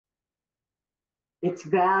It's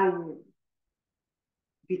valued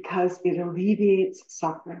because it alleviates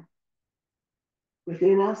suffering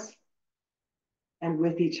within us and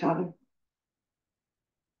with each other.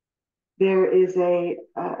 There is a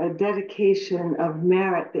dedication of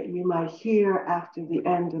merit that you might hear after the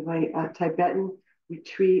end of a Tibetan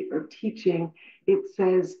retreat or teaching. It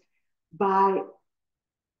says, by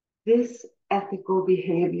this ethical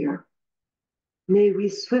behavior, may we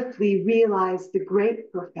swiftly realize the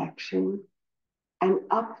great perfection and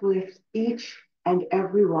uplift each and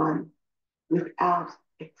every one without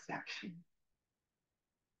exception.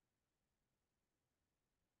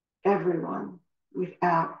 Everyone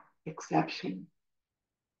without exception.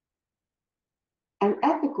 And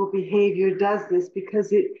ethical behavior does this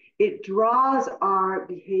because it draws our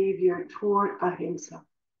behavior toward ahimsa,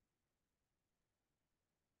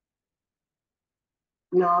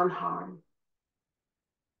 non-harm.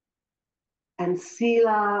 And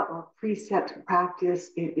sila or precept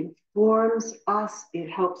practice, it informs us, it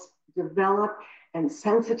helps develop and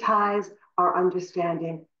sensitize our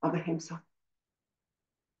understanding of ahimsa.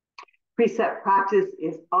 Precept practice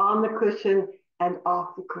is on the cushion and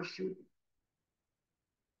off the cushion.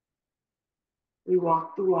 We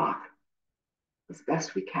walk the walk as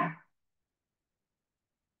best we can.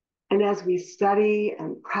 And as we study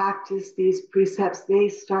and practice these precepts, they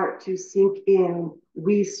start to sink in.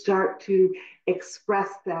 We start to express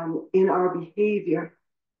them in our behavior.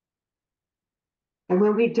 And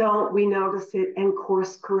when we don't, we notice it and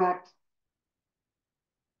course correct.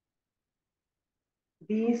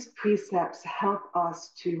 These precepts help us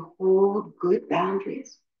to hold good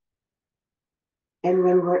boundaries. And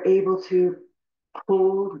when we're able to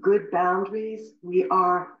hold good boundaries, we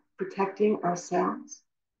are protecting ourselves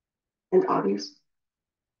and others.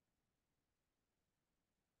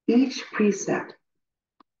 Each precept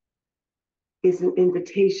is an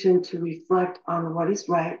invitation to reflect on what is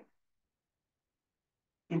right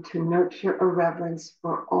and to nurture a reverence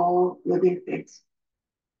for all living things.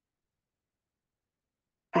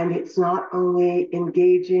 And it's not only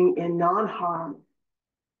engaging in non-harm,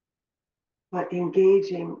 but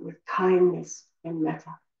engaging with kindness and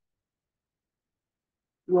metta.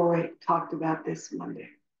 Roy talked about this Monday.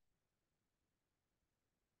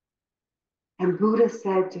 And Buddha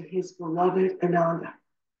said to his beloved Ananda,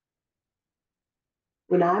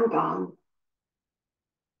 when I'm gone,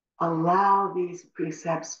 allow these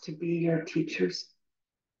precepts to be your teachers.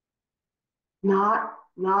 Not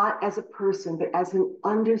as a person, but as an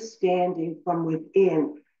understanding from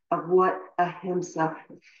within of what ahimsa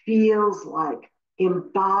feels like,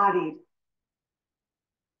 embodied.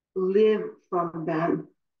 Live from them.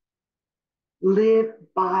 Live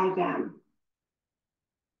by them.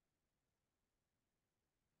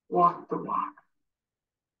 Walk the walk.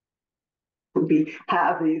 We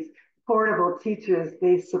have these portable teachers,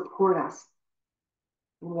 they support us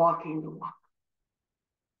in walking the walk.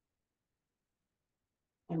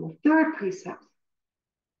 And the third precept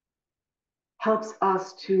helps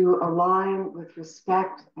us to align with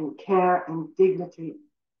respect and care and dignity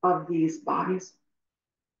of these bodies.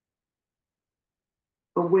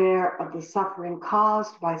 Aware of the suffering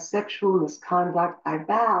caused by sexual misconduct, I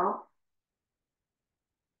vow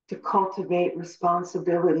to cultivate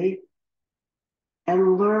responsibility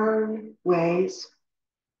and learn ways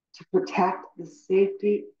to protect the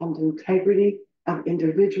safety and integrity of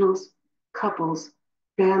individuals, couples,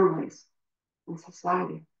 families, and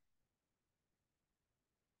society.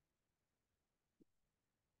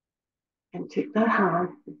 And Thich Nhat Hanh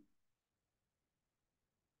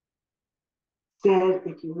said,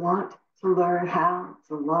 if you want to learn how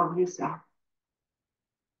to love yourself,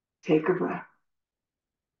 take a breath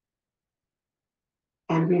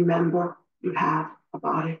and remember you have a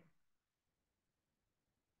body.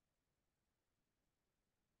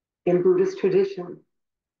 In Buddhist tradition,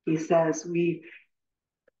 he says, we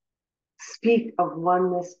speak of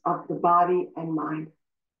oneness of the body and mind.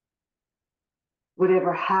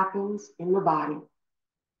 Whatever happens in the body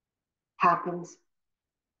happens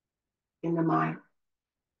in the mind.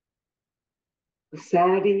 The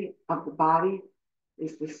sanity of the body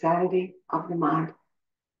is the sanity of the mind.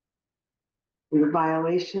 And the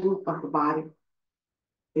violation of the body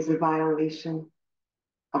is a violation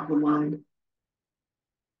of the mind.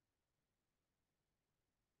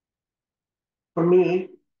 For me,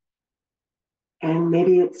 and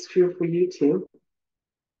maybe it's true for you too,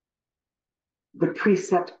 the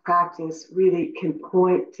precept practice really can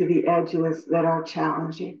point to the edges that are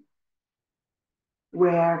challenging,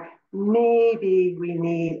 where maybe we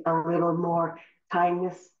need a little more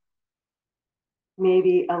kindness,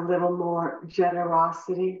 maybe a little more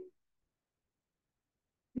generosity,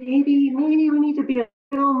 Maybe we need to be a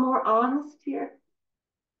little more honest here.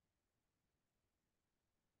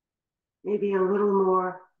 Maybe a little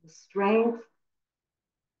more strength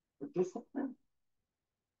or discipline.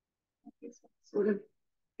 Sort of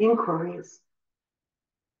inquiries.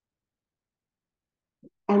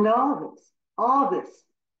 And all this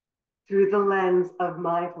through the lens of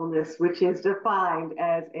mindfulness, which is defined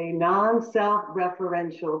as a non self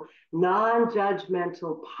referential, non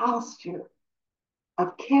judgmental posture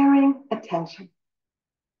of caring attention,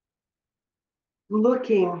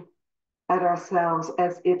 looking at ourselves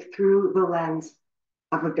as if through the lens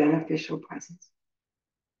of a beneficial presence.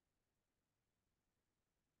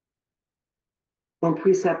 In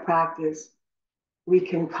precept practice, we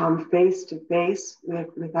can come face to face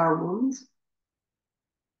with our wounds,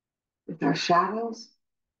 with our shadows,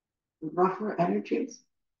 with rougher energies,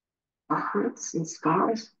 our hurts and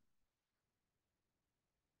scars.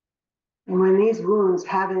 And when these wounds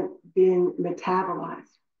haven't been metabolized,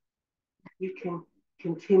 you can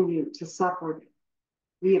continue to suffer.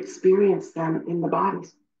 We experience them in the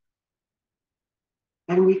bodies.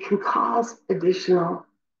 And we can cause additional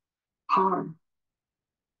harm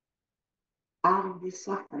out of this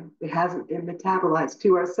suffering that hasn't been metabolized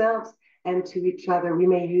to ourselves and to each other. We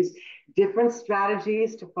may use different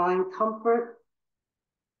strategies to find comfort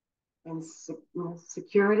and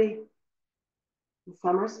security. And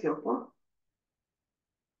some are skillful.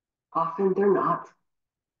 Often they're not.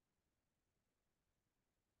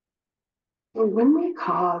 So when we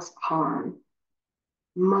cause harm,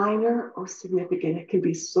 minor or significant, it can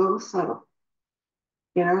be so subtle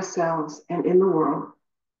in ourselves and in the world,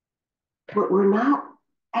 but we're not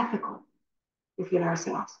ethical within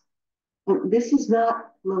ourselves. And this is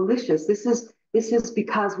not malicious. This is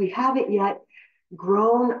because we haven't yet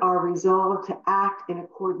grown our resolve to act in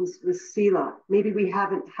accordance with sila. Maybe we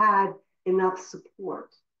haven't had enough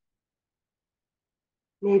support.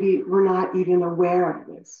 Maybe we're not even aware of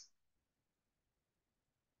this.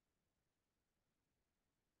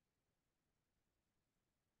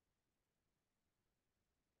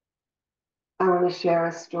 I want to share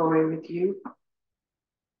a story with you.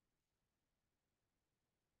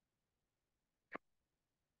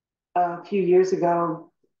 A few years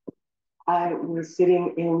ago, I was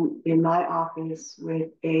sitting in my office with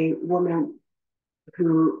a woman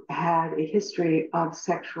who had a history of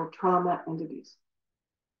sexual trauma and abuse.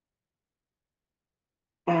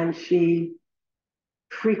 And she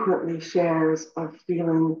frequently shares of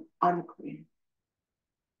feeling unclean.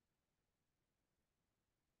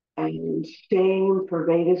 And shame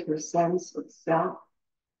pervaded her sense of self,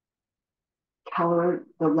 colored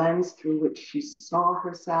the lens through which she saw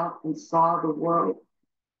herself and saw the world.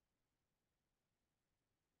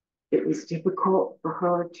 It was difficult for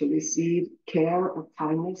her to receive care or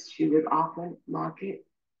kindness. She would often mock it.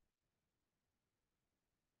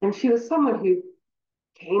 And she was someone who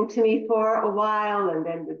came to me for a while and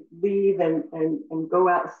then would leave and go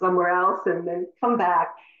out somewhere else and then come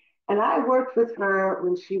back. And I worked with her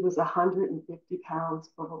when she was 150 pounds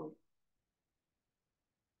overweight.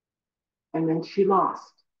 And then she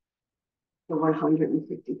lost the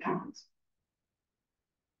 150 pounds.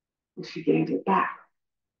 And she gained it back.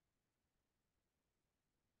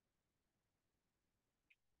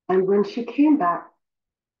 And when she came back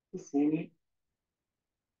to see me,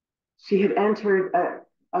 she had entered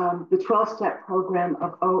the 12-step program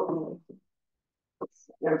of OA.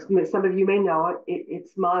 Some of you may know it.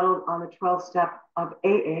 It's modeled on the 12-step of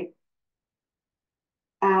AA.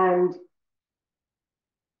 And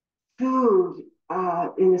food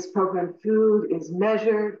in this program, food is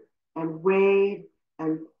measured and weighed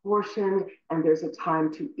and portioned, and there's a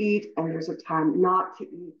time to eat and there's a time not to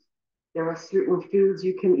eat. There are certain foods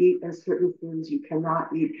you can eat and certain foods you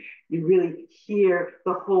cannot eat. You really hear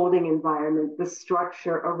the holding environment, the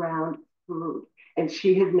structure around food. And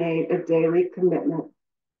she had made a daily commitment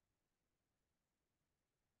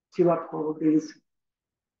to uphold this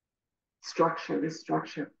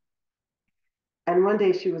structure. And one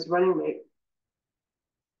day she was running late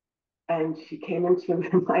and she came into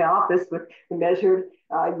my office with measured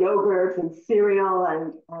yogurt and cereal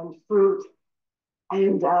and fruit.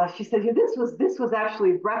 And she said, yeah, this was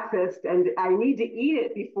actually breakfast, and I need to eat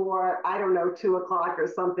it before, I don't know, 2 o'clock or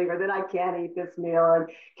something, or then I can't eat this meal. And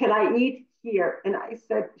can I eat here? And I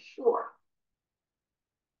said, sure.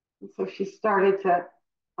 And so she started to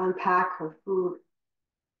unpack her food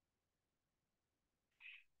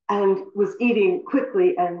and was eating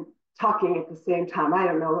quickly and talking at the same time. I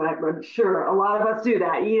don't know, I'm sure a lot of us do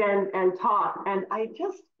that, eat and talk. And I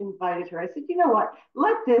just invited her. I said, you know what?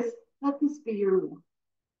 Let this be your meal.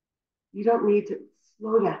 You don't need to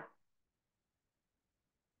slow down.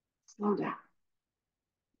 slow down.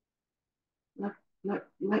 Let,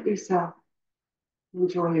 let yourself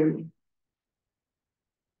enjoy your meal.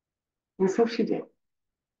 And so she did.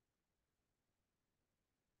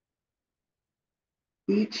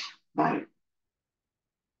 Each bite,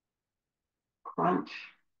 crunch,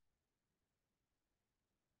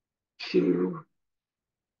 chew,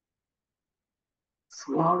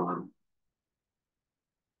 swallow,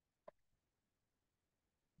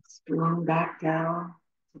 spoon back down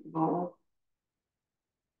to the bowl.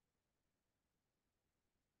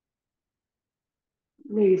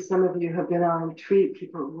 Maybe some of you have been on retreat.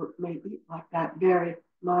 People may eat like that very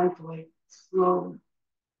mindfully, slowly.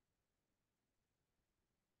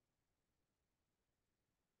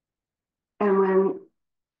 And when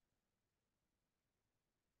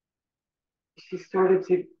she started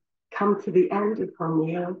to come to the end of her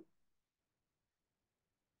meal,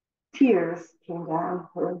 tears came down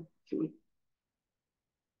her cheek.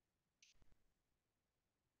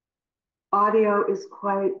 Audio is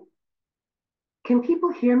quite. Can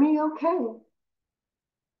people hear me okay?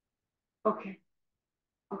 Okay,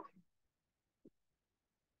 okay.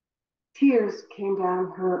 Tears came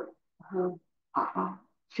down her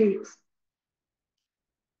cheeks,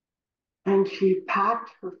 and she packed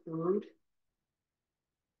her food,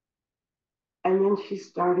 and then she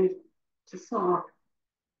started to sob,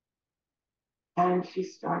 and she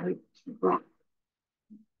started to rock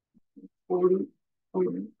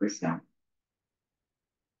 40%.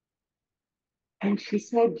 And she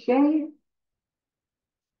said, Jaye,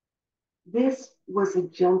 this was a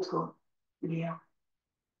gentle meal.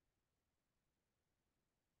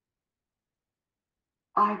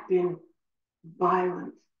 I've been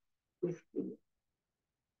violent with food.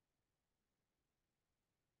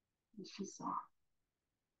 And she saw.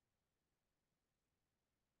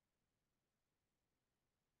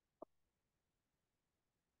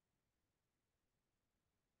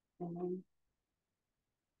 And then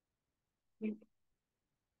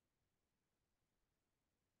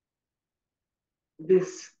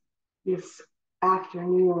this this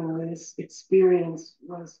afternoon or this experience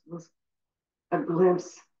was a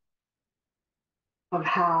glimpse of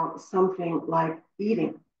how something like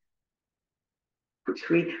eating,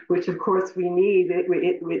 which of course we need,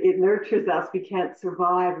 it nurtures us. We can't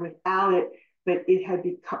survive without it. But it had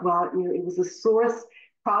become, well, it was a source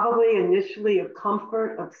probably initially of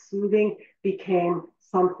comfort, of soothing, became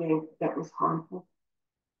something that was harmful.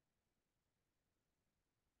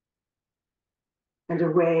 And a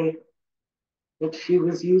way that she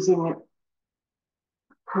was using it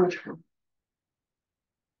hurt her.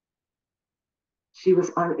 She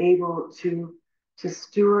was unable to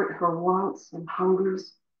steward her wants and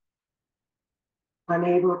hungers,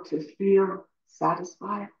 unable to feel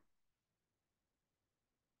satisfied.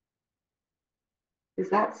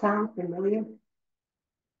 Does that sound familiar?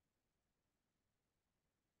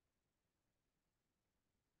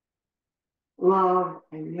 Love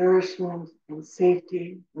and nourishment and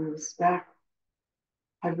safety and respect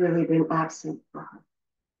had really been absent for her.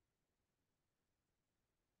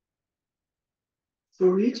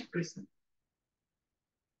 So each person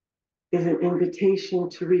is an invitation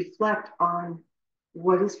to reflect on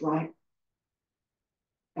what is right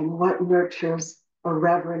and what nurtures a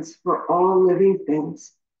reverence for all living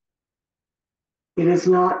things. It is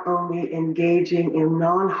not only engaging in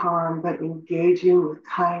non-harm, but engaging with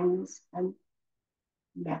kindness and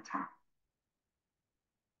metta.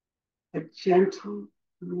 A gentle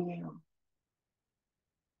meal,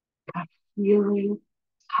 a healing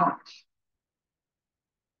touch.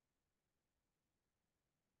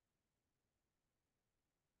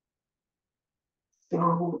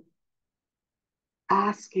 So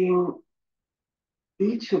asking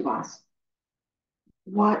each of us,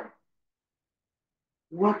 what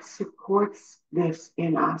supports this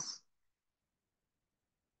in us?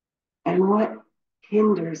 And what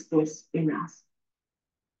hinders this in us?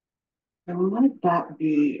 And let that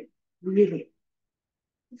be really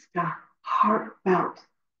just a heartfelt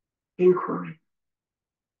inquiry.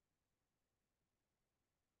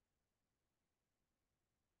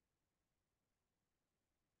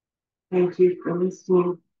 Thank you for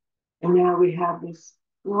listening. And now we have this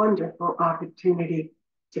wonderful opportunity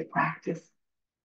to practice.